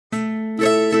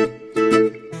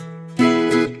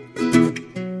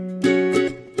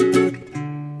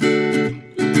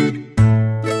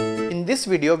this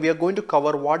video, we are going to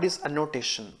cover what is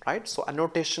annotation, right? So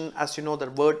annotation, as you know, the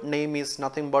word name is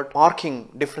nothing but marking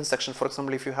different sections. For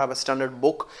example, if you have a standard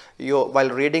book, while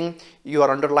reading, you are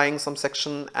underlying some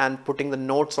section and putting the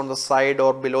notes on the side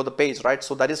or below the page, right?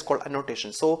 So that is called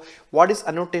annotation. So what is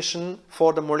annotation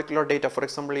for the molecular data? For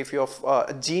example, if you have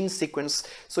a gene sequence,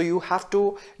 so you have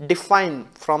to define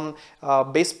from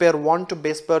base pair 1 to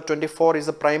base pair 24 is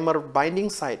a primer binding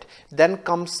site. Then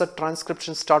comes the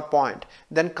transcription start point.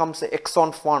 Then comes the exon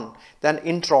 1, then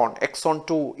intron, exon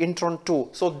 2, intron 2.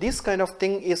 So this kind of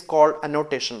thing is called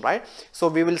annotation, right? So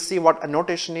we will see what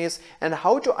annotation is and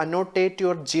how to annotate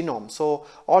your genome. So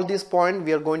all these points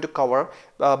we are going to cover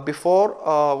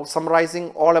before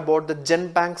summarizing all about the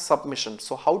GenBank submission.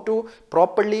 So how to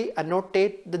properly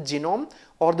annotate the genome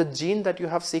or the gene that you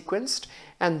have sequenced,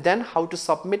 and then how to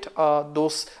submit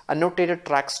those annotated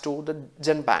tracks to the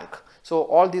GenBank. So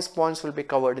all these points will be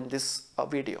covered in this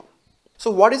video. So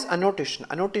what is annotation?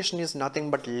 Annotation is nothing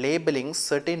but labeling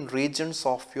certain regions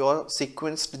of your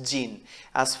sequenced gene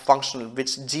as functional,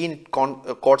 which gene it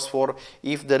codes for.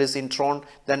 If there is intron,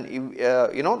 then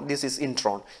this is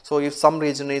intron. So if some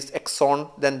region is exon,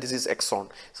 then this is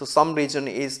exon. So some region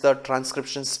is the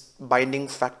transcription binding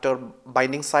factor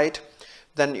binding site,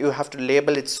 then you have to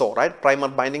label it so, right? Primer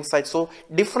binding site. So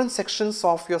different sections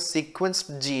of your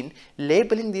sequenced gene,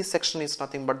 labeling these sections is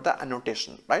nothing but the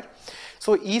annotation, right?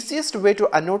 So easiest way to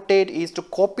annotate is to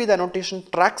copy the annotation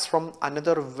tracks from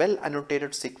another well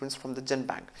annotated sequence from the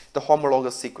GenBank, the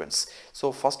homologous sequence.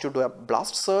 So first you do a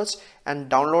blast search and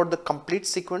download the complete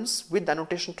sequence with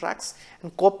annotation tracks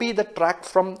and copy the track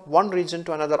from one region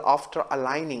to another after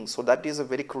aligning. So that is a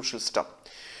very crucial step.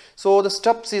 So the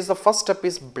first step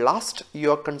is blast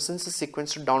your consensus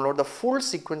sequence to download the full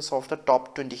sequence of the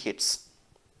top 20 hits.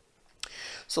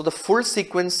 So the full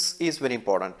sequence is very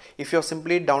important. If you are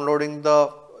simply downloading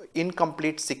the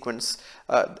incomplete sequence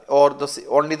or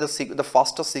only the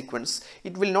faster sequence,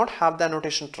 it will not have the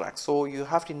annotation track. So you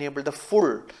have to enable the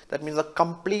full, that means the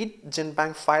complete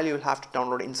GenBank file you will have to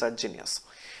download inside Genius.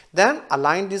 Then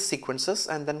align these sequences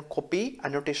and then copy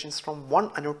annotations from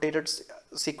one annotated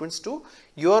sequence to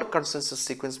your consensus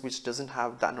sequence which doesn't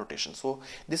have the annotation. So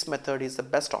this method is the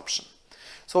best option.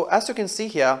 So as you can see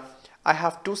here, I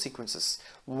have two sequences.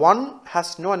 One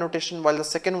has no annotation while the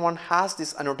second one has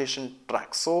this annotation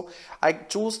track. So I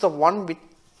choose the one which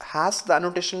has the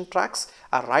annotation tracks.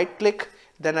 I right click,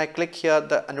 then I click here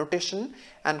the annotation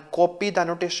and copy the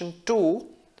annotation to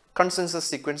consensus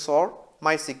sequence or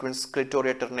my sequence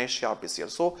Clitoria ternaceae RPCL.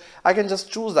 So I can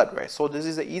just choose that way. So this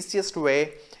is the easiest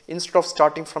way instead of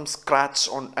starting from scratch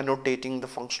on annotating the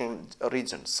functional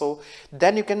regions. So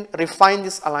then you can refine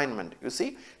this alignment, you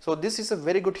see. So this is a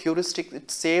very good heuristic. It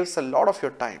saves a lot of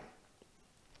your time.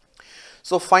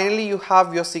 So finally you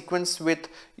have your sequence with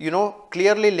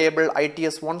clearly labeled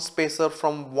ITS1 spacer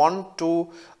from 1 to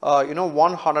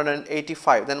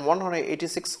 185, then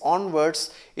 186 onwards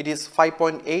it is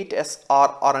 5.8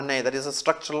 SR RNA, that is a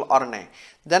structural RNA.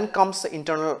 Then comes the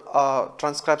internal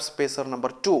transcript spacer number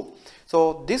 2.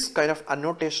 So this kind of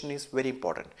annotation is very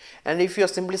important. And if you are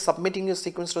simply submitting your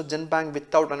sequence to GenBank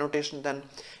without annotation, then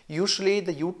usually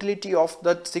the utility of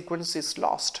that sequence is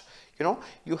lost.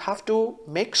 You have to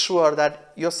make sure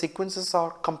that your sequences are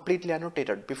completely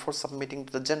annotated before submitting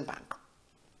to the GenBank.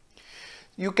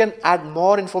 You can add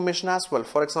more information as well.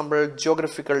 For example,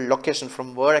 geographical location,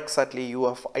 from where exactly you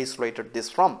have isolated this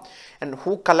from, and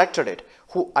who collected it,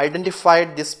 who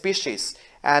identified this species,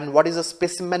 and what is a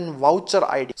specimen voucher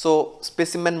ID. So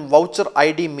specimen voucher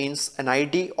ID means an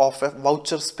ID of a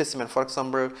voucher specimen. For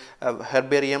example, a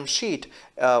herbarium sheet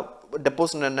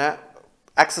deposited in an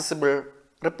accessible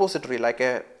repository like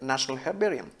a national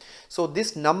herbarium. So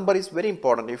this number is very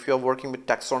important if you are working with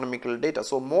taxonomical data.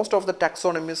 So most of the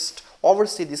taxonomists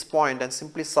oversee this point and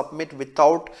simply submit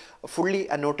without a fully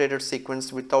annotated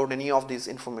sequence, without any of this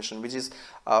information, which is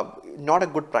not a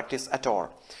good practice at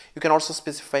all. You can also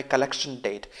specify collection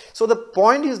date. So the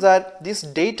point is that this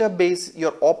database,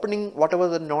 you're opening whatever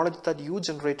the knowledge that you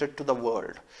generated to the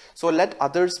world. So let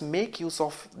others make use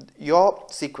of your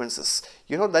sequences.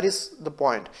 That is the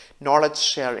point. Knowledge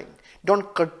sharing.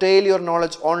 Don't curtail your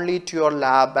knowledge only to your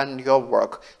lab and your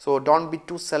work. So don't be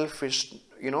too selfish.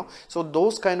 So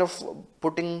those kind of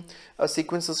putting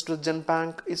sequences to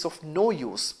GenBank is of no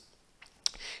use.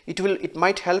 It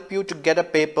might help you to get a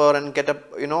paper and get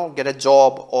a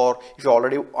job, or if you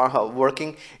already are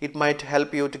working, it might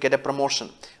help you to get a promotion,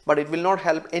 but it will not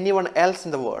help anyone else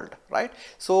in the world, right?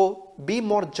 So be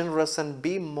more generous and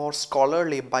be more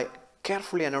scholarly by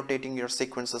carefully annotating your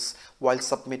sequences while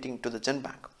submitting to the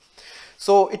GenBank.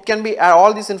 So it can be,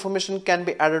 all this information can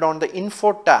be added on the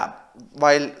info tab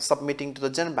while submitting to the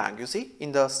GenBank, you see,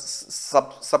 in the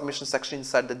submission section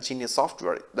inside the Genius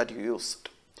software that you used.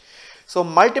 So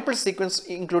multiple sequence,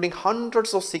 including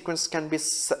hundreds of sequences, can be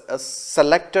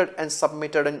selected and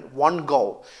submitted in one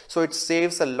go. So it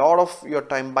saves a lot of your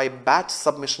time by batch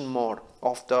submission mode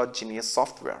of the Genius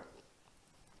software.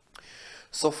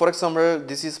 So for example,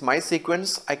 this is my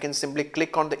sequence. I can simply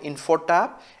click on the info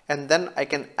tab and then I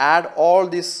can add all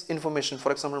this information.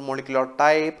 For example, molecular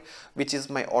type, which is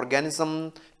my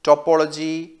organism,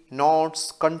 topology,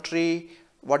 notes, country,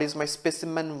 what is my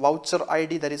specimen voucher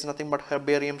ID, that is nothing but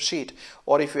herbarium sheet,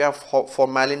 or if you have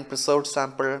formalin preserved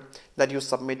sample that you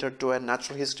submitted to a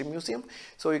natural history museum,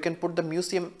 so you can put the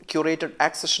museum curated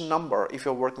accession number if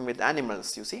you're working with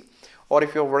animals, you see, or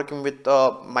if you're working with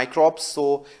microbes,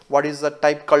 so what is the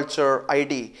type culture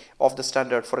ID of the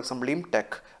standard, for example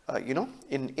IMTech, you know,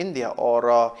 in India, or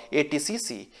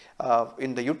ATCC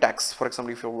in the UTAX, for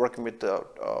example, if you're working with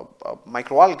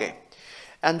microalgae.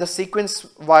 And the sequence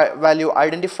value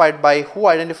identified by who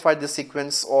identified the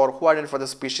sequence, or who identified the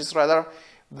species rather,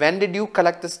 when did you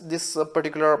collect this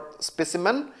particular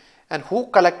specimen, and who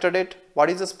collected it, what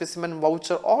is the specimen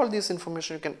voucher, all this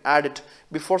information you can add it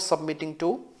before submitting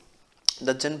to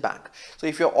the GenBank. So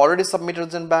if you have already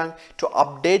submitted to GenBank, to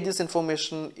update this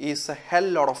information is a hell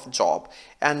lot of job,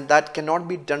 and that cannot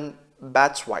be done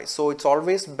batch wise. So it's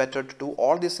always better to do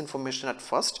all this information at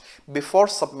first before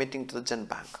submitting to the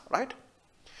GenBank, right?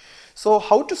 So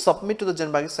how to submit to the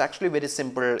GenBank is actually very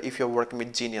simple. If you're working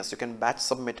with Genius, you can batch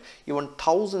submit even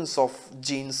thousands of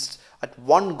genes at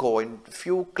one go. In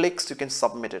few clicks you can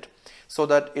submit it, so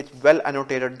that it's well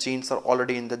annotated genes are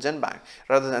already in the GenBank,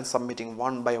 rather than submitting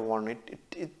one by one.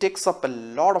 It takes up a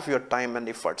lot of your time and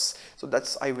efforts. So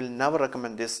I will never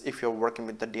recommend this if you're working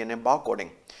with the DNA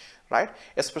barcoding, right?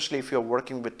 Especially if you're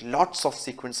working with lots of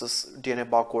sequences, DNA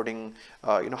barcoding,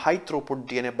 you know, high throughput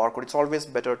DNA barcode, it's always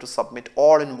better to submit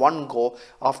all in one go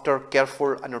after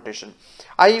careful annotation.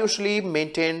 I usually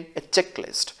maintain a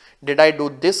checklist. Did I do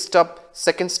this step,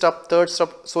 second step, third step?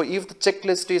 So if the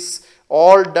checklist is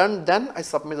all done, then I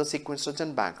submit the sequence to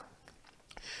GenBank.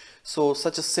 So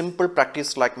such a simple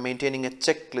practice like maintaining a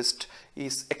checklist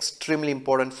is extremely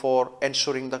important for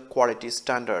ensuring the quality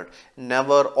standard.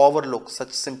 Never overlook such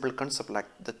simple concept like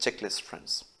the checklist,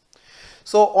 friends.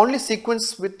 So only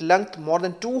sequence with length more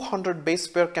than 200 base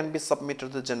pair can be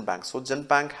submitted to the GenBank. So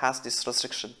GenBank has this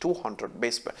restriction, 200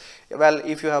 base pair. Well,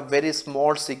 if you have very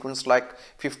small sequence like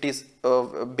 50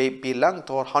 BP length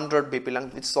or 100 BP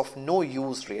length, it's of no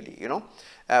use really, you know,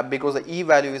 because the E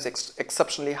value is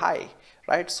exceptionally high,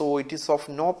 right? So it is of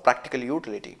no practical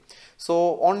utility.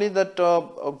 So only that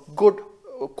good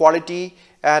quality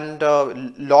and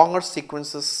longer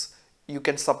sequences, you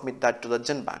can submit that to the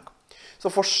GenBank. So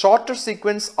for shorter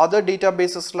sequence, other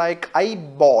databases like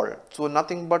IBAL, so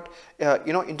nothing but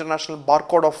you know, International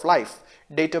Barcode of Life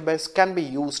database can be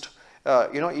used,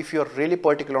 you know, if you're really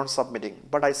particular on submitting.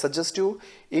 But I suggest you,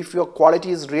 if your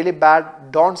quality is really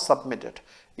bad, don't submit it.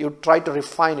 You try to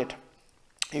refine it.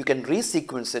 You can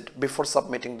resequence it before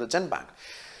submitting the GenBank.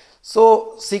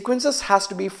 So sequences has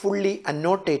to be fully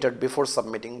annotated before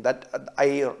submitting. That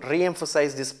I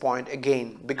re-emphasize this point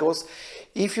again, because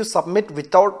if you submit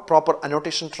without proper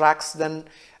annotation tracks, then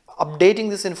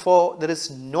updating this info, there is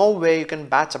no way you can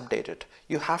batch update it.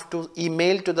 You have to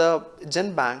email to the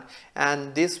GenBank,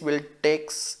 and this will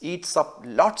eats up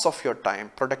lots of your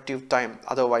time, productive time.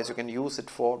 Otherwise you can use it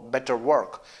for better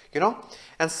work, you know.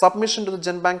 And submission to the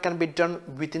GenBank can be done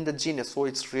within the Genius, so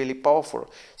it's really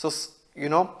powerful. So you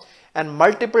know, and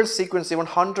multiple sequences, even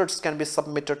hundreds, can be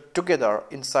submitted together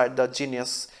inside the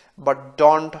Genius. But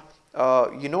don't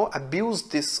you know, abuse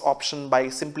this option by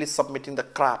simply submitting the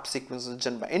crap sequences in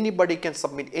GenBank. Anybody can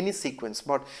submit any sequence,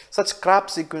 but such crap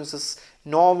sequences,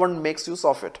 no one makes use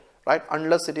of it, right,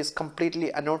 unless it is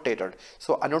completely annotated.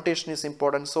 So annotation is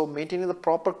important. So maintaining the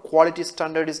proper quality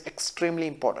standard is extremely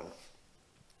important.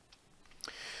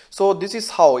 So this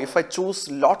is how, if I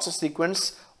choose lots of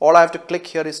sequence, all I have to click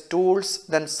here is tools,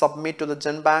 then submit to the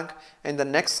GenBank. In the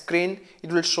next screen,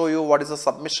 it will show you what is the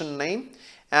submission name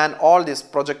and all this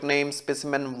project name,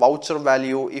 specimen voucher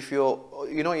value. If you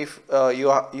know, if you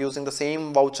are using the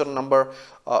same voucher number,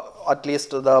 at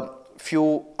least the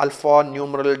few alpha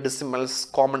numeral decimals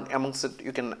common amongst it,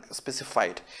 you can specify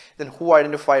it. Then who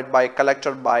identified by,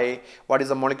 collected by, what is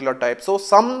the molecular type. So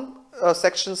some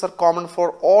sections are common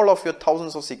for all of your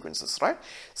thousands of sequences, right?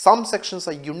 Some sections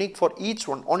are unique for each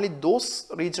one. Only those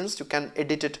regions you can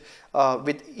edit it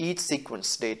with each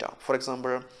sequence data. For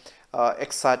example,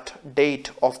 exact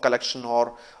date of collection,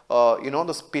 or you know,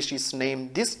 the species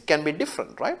name. This can be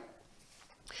different, right?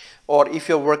 Or if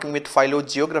you're working with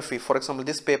phylogeography, for example,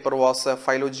 this paper was a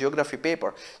phylogeography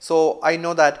paper. So I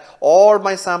know that all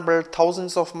my sample,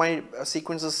 thousands of my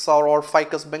sequences are all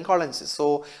ficus bengalensis.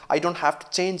 So I don't have to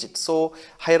change it. So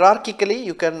hierarchically,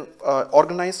 you can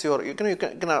organize your, you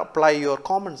can apply your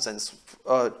common sense,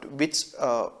 which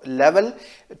level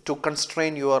to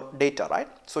constrain your data, right?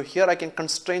 So here I can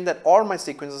constrain that all my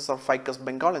sequences are ficus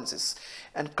bengalensis,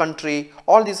 and country,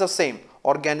 all these are same.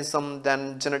 Organism,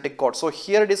 then genetic code. So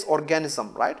here it is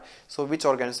organism, right? So which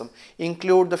organism?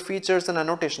 Include the features and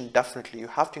annotation. Definitely you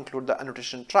have to include the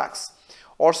annotation tracks.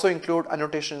 Also include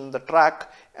annotation in the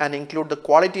track and include the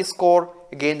quality score.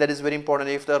 Again, that is very important.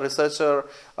 If the researcher,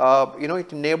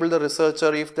 it enable the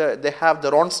researcher if they have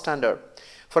their own standard.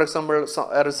 For example,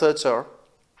 a researcher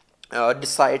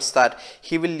decides that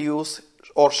he will use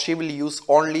or she will use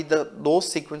only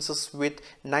those sequences with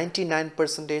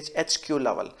 99% HQ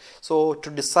level. So to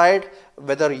decide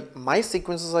whether my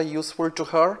sequences are useful to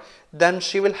her, then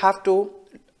she will have to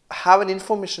have an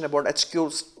information about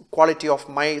HQ's quality of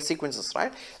my sequences,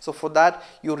 right? So for that,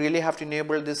 you really have to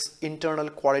enable this internal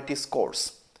quality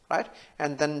scores, right?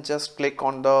 And then just click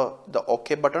on the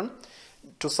OK button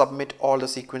to submit all the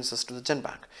sequences to the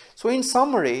GenBank. So in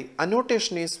summary,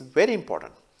 annotation is very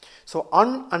important. So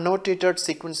unannotated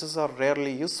sequences are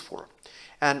rarely useful,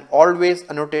 and always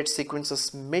annotate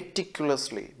sequences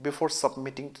meticulously before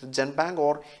submitting to the GenBank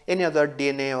or any other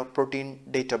DNA or protein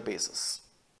databases.